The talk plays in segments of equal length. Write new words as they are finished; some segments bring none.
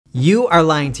You are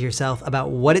lying to yourself about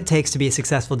what it takes to be a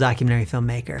successful documentary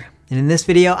filmmaker. And in this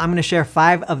video, I'm gonna share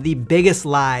 5 of the biggest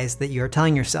lies that you're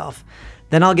telling yourself.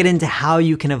 Then I'll get into how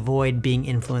you can avoid being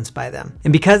influenced by them.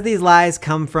 And because these lies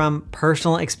come from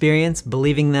personal experience,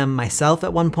 believing them myself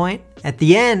at one point, at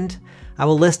the end, I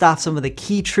will list off some of the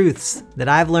key truths that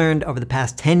I've learned over the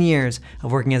past 10 years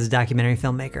of working as a documentary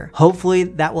filmmaker. Hopefully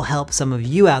that will help some of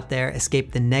you out there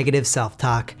escape the negative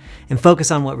self-talk and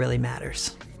focus on what really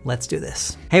matters. Let's do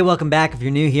this. Hey, welcome back. If you're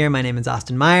new here, my name is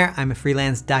Austin Meyer. I'm a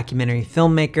freelance documentary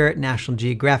filmmaker, National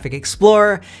Geographic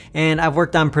Explorer, and I've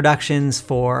worked on productions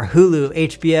for Hulu,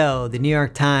 HBO, the New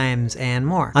York Times, and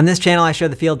more. On this channel, I share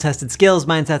the field-tested skills,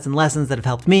 mindsets, and lessons that have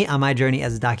helped me on my journey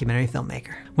as a documentary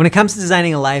filmmaker. When it comes to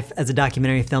designing a life as a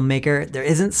documentary filmmaker, there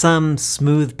isn't some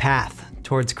smooth path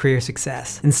towards career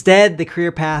success. Instead, the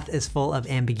career path is full of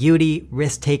ambiguity,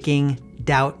 risk-taking,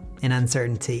 doubt, and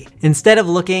uncertainty. Instead of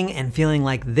looking and feeling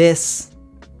like this,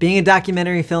 being a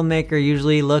documentary filmmaker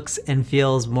usually looks and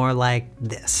feels more like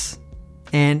this.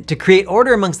 And to create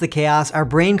order amongst the chaos, our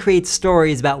brain creates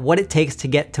stories about what it takes to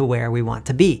get to where we want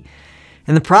to be.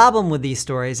 And the problem with these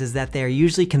stories is that they are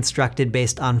usually constructed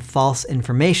based on false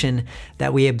information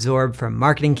that we absorb from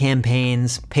marketing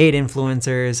campaigns, paid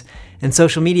influencers, and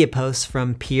social media posts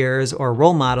from peers or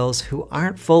role models who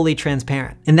aren't fully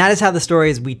transparent. And that is how the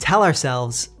stories we tell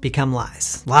ourselves become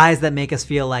lies. Lies that make us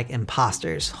feel like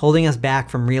imposters, holding us back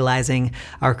from realizing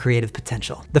our creative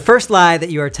potential. The first lie that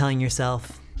you are telling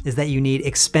yourself is that you need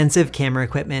expensive camera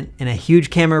equipment and a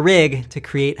huge camera rig to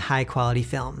create high quality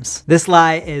films. This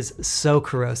lie is so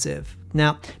corrosive.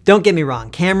 Now, don't get me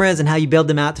wrong, cameras and how you build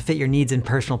them out to fit your needs and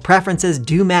personal preferences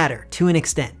do matter to an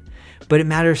extent, but it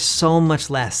matters so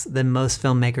much less than most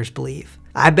filmmakers believe.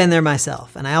 I've been there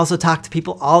myself, and I also talk to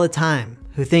people all the time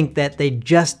who think that they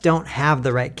just don't have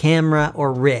the right camera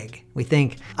or rig. We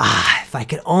think, if I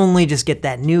could only just get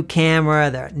that new camera,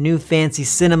 that new fancy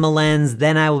cinema lens,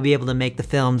 then I will be able to make the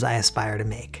films I aspire to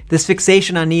make. This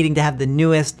fixation on needing to have the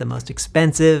newest, the most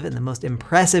expensive, and the most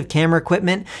impressive camera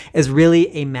equipment is really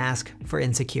a mask for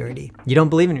insecurity. You don't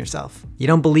believe in yourself. You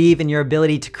don't believe in your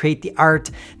ability to create the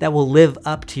art that will live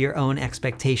up to your own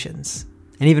expectations.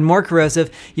 And even more corrosive,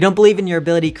 you don't believe in your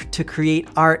ability to create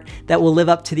art that will live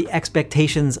up to the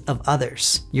expectations of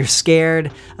others. You're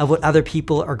scared of what other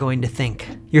people are going to think.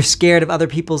 You're scared of other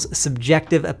people's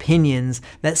subjective opinions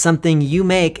that something you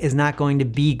make is not going to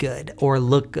be good or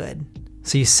look good.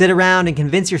 So you sit around and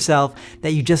convince yourself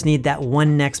that you just need that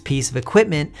one next piece of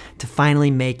equipment to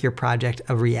finally make your project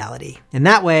a reality. And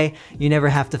that way, you never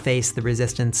have to face the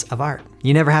resistance of art.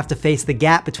 You never have to face the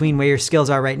gap between where your skills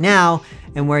are right now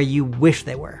and where you wish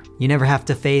they were. You never have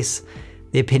to face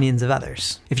the opinions of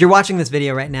others. If you're watching this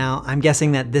video right now, I'm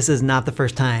guessing that this is not the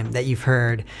first time that you've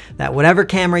heard that whatever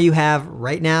camera you have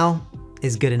right now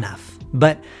is good enough.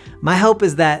 But my hope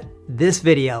is that this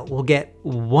video will get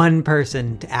one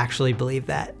person to actually believe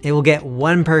that. It will get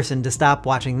one person to stop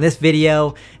watching this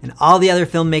video and all the other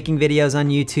filmmaking videos on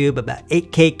YouTube about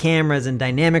 8K cameras and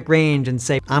dynamic range and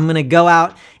say, I'm gonna go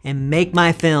out and make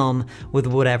my film with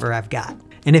whatever I've got.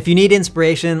 And if you need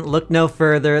inspiration, look no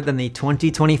further than the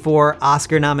 2024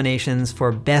 Oscar nominations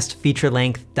for Best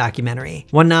Feature-Length Documentary.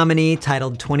 One nominee,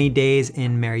 titled 20 Days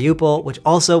in Mariupol, which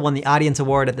also won the Audience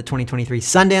Award at the 2023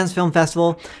 Sundance Film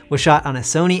Festival, was shot on a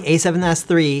Sony a7S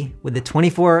III with the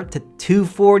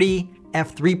 24-240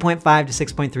 f3.5 to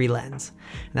 6.3 lens.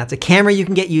 And that's a camera you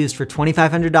can get used for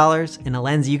 $2,500 and a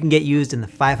lens you can get used in the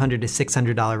 $500 to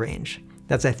 $600 range.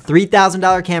 That's a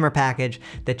 $3,000 camera package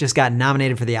that just got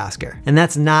nominated for the Oscar. And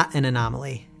that's not an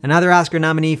anomaly. Another Oscar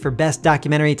nominee for Best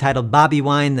Documentary titled Bobby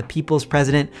Wine, the People's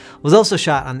President, was also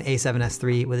shot on the a7S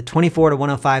III with a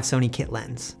 24-105 Sony kit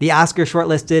lens. The Oscar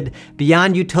shortlisted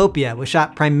Beyond Utopia was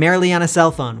shot primarily on a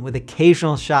cell phone with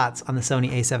occasional shots on the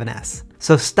Sony a7S.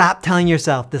 So stop telling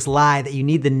yourself this lie that you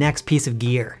need the next piece of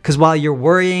gear. Because while you're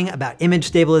worrying about image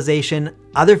stabilization,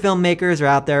 other filmmakers are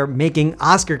out there making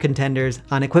Oscar contenders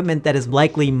on equipment that is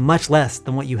likely much less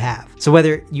than what you have. So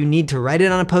whether you need to write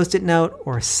it on a Post-it note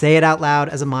or say it out loud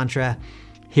as a mantra,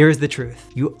 here's the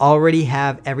truth. You already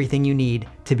have everything you need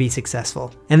to be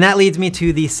successful. And that leads me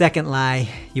to the second lie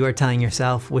you are telling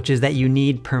yourself, which is that you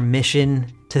need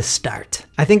permission to start.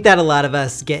 I think that a lot of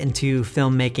us get into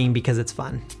filmmaking because it's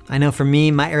fun. I know for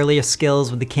me, my earliest skills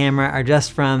with the camera are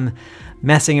just from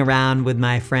messing around with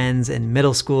my friends in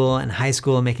middle school and high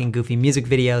school making goofy music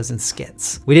videos and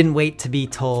skits. We didn't wait to be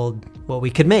told what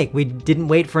we could make. We didn't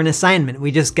wait for an assignment.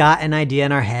 We just got an idea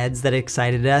in our heads that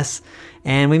excited us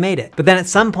and we made it. But then at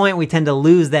some point we tend to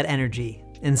lose that energy.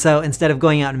 And so instead of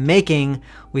going out and making,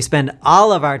 we spend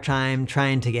all of our time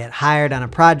trying to get hired on a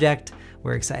project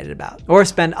we're excited about. Or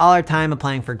spend all our time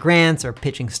applying for grants or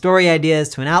pitching story ideas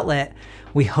to an outlet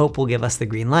we hope will give us the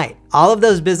green light. All of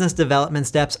those business development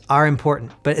steps are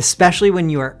important, but especially when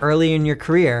you are early in your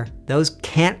career, those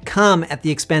can't come at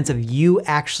the expense of you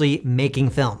actually making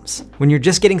films. When you're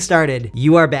just getting started,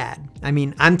 you are bad. I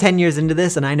mean, I'm 10 years into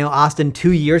this, and I know Austin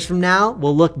 2 years from now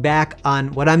will look back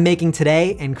on what I'm making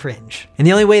today and cringe. And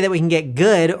the only way that we can get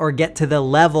good or get to the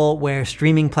level where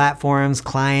streaming platforms,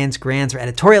 clients, grants, or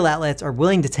editorial outlets are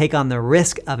willing to take on the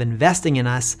risk of investing in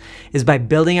us is by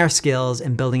building our skills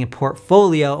and building a portfolio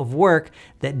of work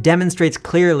that demonstrates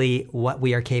clearly what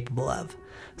we are capable of.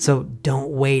 So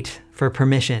don't wait for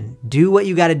permission. Do what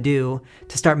you gotta do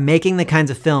to start making the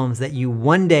kinds of films that you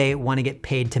one day wanna get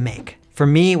paid to make. For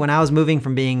me, when I was moving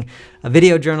from being a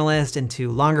video journalist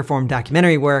into longer form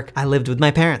documentary work, I lived with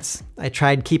my parents. I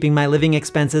tried keeping my living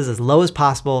expenses as low as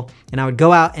possible, and I would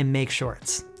go out and make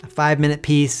shorts. A 5-minute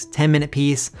piece, 10-minute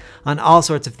piece on all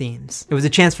sorts of themes. It was a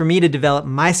chance for me to develop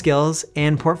my skills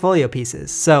and portfolio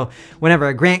pieces. So whenever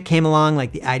a grant came along,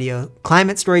 like the IDEO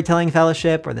Climate Storytelling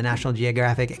Fellowship or the National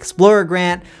Geographic Explorer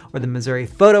grant or the Missouri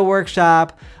Photo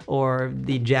Workshop or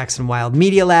the Jackson Wild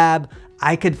Media Lab,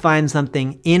 I could find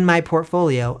something in my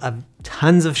portfolio of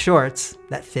tons of shorts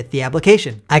that fit the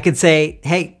application. I could say,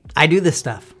 hey, I do this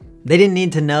stuff. They didn't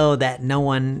need to know that no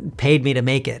one paid me to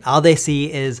make it. All they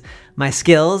see is my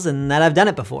skills and that I've done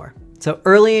it before. So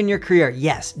early in your career,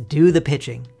 yes, do the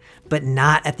pitching, but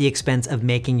not at the expense of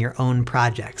making your own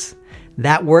projects.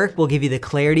 That work will give you the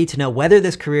clarity to know whether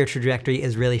this career trajectory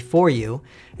is really for you,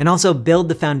 and also build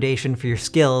the foundation for your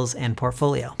skills and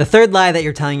portfolio. The third lie that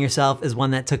you're telling yourself is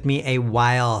one that took me a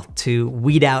while to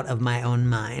weed out of my own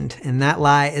mind. And that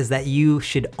lie is that you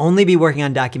should only be working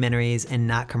on documentaries and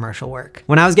not commercial work.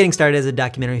 When I was getting started as a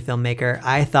documentary filmmaker,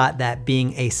 I thought that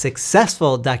being a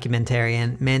successful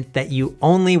documentarian meant that you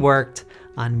only worked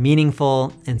on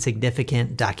meaningful and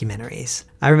significant documentaries.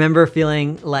 I remember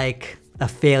feeling like a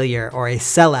failure or a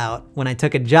sellout when I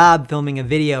took a job filming a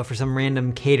video for some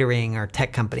random catering or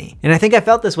tech company. And I think I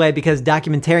felt this way because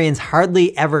documentarians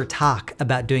hardly ever talk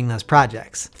about doing those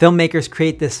projects. Filmmakers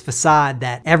create this facade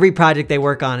that every project they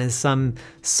work on is some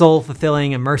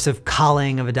soul-fulfilling, immersive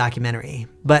calling of a documentary.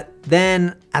 But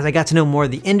then, as I got to know more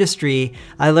of the industry,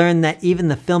 I learned that even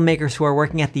the filmmakers who are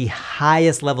working at the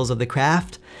highest levels of the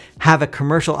craft have a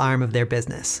commercial arm of their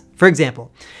business. For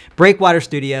example, Breakwater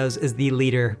Studios is the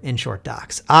leader in short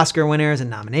docs. Oscar winners and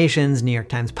nominations, New York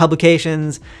Times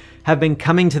publications have been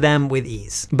coming to them with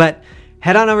ease. But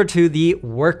head on over to the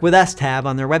Work With Us tab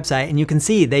on their website and you can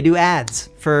see they do ads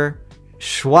for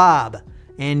Schwab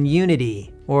and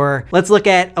Unity. Or let's look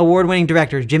at award-winning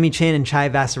directors Jimmy Chin and Chai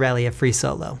Vasarhelyi of Free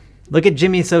Solo. Look at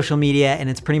Jimmy's social media and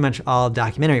it's pretty much all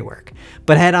documentary work.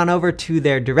 But head on over to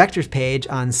their director's page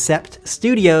on Sept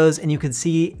Studios and you can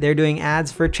see they're doing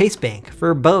ads for Chase Bank,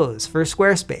 for Bose, for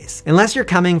Squarespace. Unless you're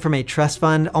coming from a trust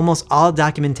fund, almost all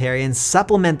documentarians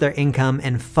supplement their income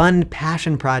and fund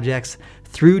passion projects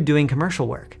through doing commercial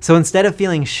work. So instead of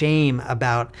feeling shame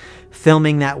about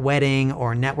filming that wedding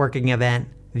or networking event,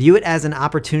 view it as an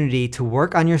opportunity to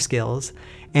work on your skills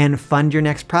and fund your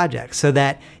next project so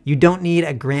that you don't need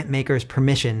a grant maker's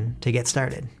permission to get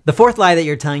started. The fourth lie that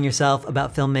you're telling yourself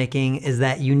about filmmaking is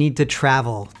that you need to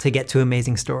travel to get to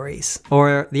amazing stories.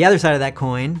 Or the other side of that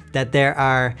coin, that there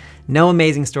are no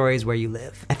amazing stories where you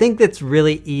live. I think it's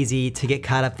really easy to get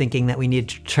caught up thinking that we need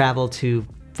to travel to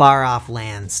far off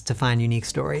lands to find unique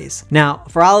stories. Now,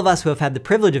 for all of us who have had the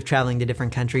privilege of traveling to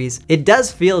different countries, it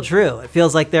does feel true. It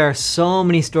feels like there are so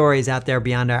many stories out there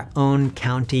beyond our own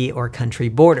county or country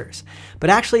borders. But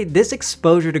actually, this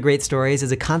exposure to great stories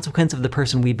is a consequence of the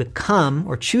person we become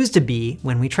or choose to be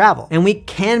when we travel. And we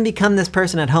can become this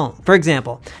person at home. For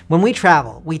example, when we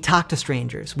travel, we talk to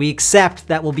strangers. We accept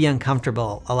that we'll be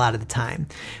uncomfortable a lot of the time.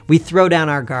 We throw down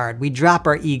our guard. We drop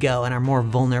our ego and are more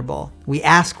vulnerable. We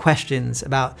ask questions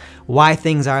about why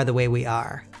things are the way we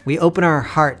are. We open our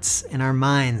hearts and our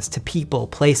minds to people,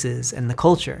 places, and the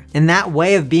culture. And that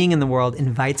way of being in the world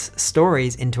invites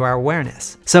stories into our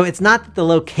awareness. So it's not that the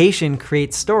location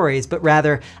creates stories, but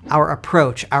rather our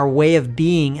approach, our way of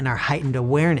being, and our heightened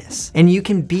awareness. And you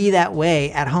can be that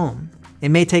way at home. It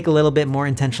may take a little bit more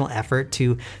intentional effort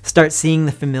to start seeing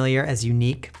the familiar as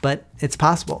unique, but it's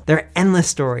possible. There are endless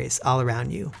stories all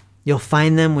around you. You'll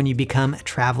find them when you become a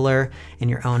traveler in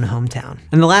your own hometown.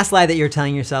 And the last lie that you're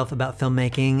telling yourself about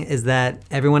filmmaking is that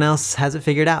everyone else has it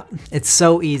figured out. It's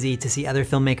so easy to see other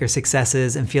filmmakers'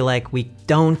 successes and feel like we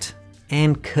don't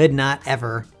and could not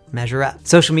ever measure up.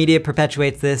 Social media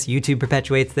perpetuates this, YouTube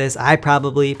perpetuates this, I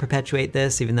probably perpetuate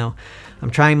this, even though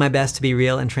I'm trying my best to be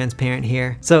real and transparent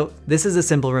here. So this is a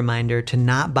simple reminder to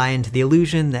not buy into the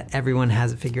illusion that everyone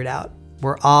has it figured out.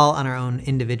 We're all on our own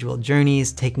individual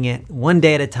journeys, taking it one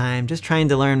day at a time, just trying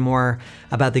to learn more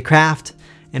about the craft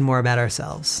and more about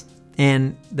ourselves.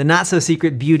 And the not so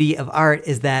secret beauty of art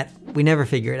is that we never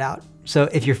figure it out. So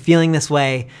if you're feeling this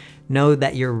way, know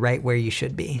that you're right where you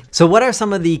should be. So what are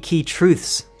some of the key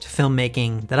truths to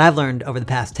filmmaking that I've learned over the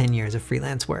past 10 years of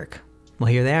freelance work?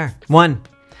 Well, here they are. 1,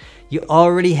 you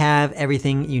already have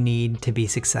everything you need to be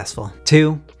successful.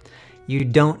 2, you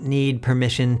don't need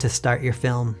permission to start your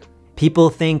film. People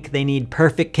think they need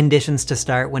perfect conditions to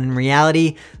start, when in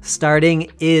reality,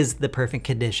 starting is the perfect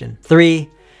condition. 3,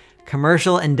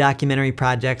 commercial and documentary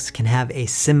projects can have a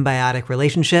symbiotic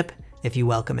relationship if you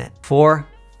welcome it. 4,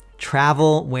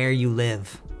 travel where you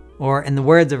live. Or in the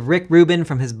words of Rick Rubin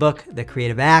from his book, The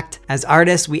Creative Act, as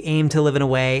artists, we aim to live in a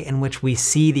way in which we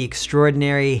see the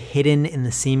extraordinary hidden in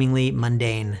the seemingly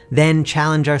mundane. Then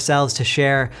challenge ourselves to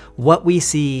share what we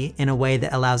see in a way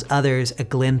that allows others a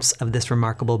glimpse of this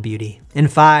remarkable beauty.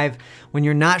 And 5, when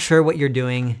you're not sure what you're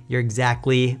doing, you're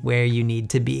exactly where you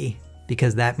need to be,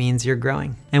 because that means you're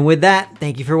growing. And with that,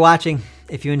 thank you for watching.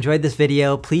 If you enjoyed this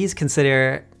video, please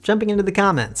consider jumping into the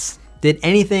comments. Did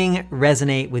anything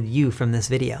resonate with you from this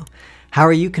video? How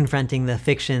are you confronting the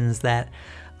fictions that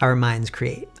our minds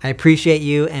create? I appreciate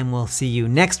you, and we'll see you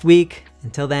next week.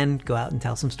 Until then, go out and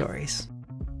tell some stories.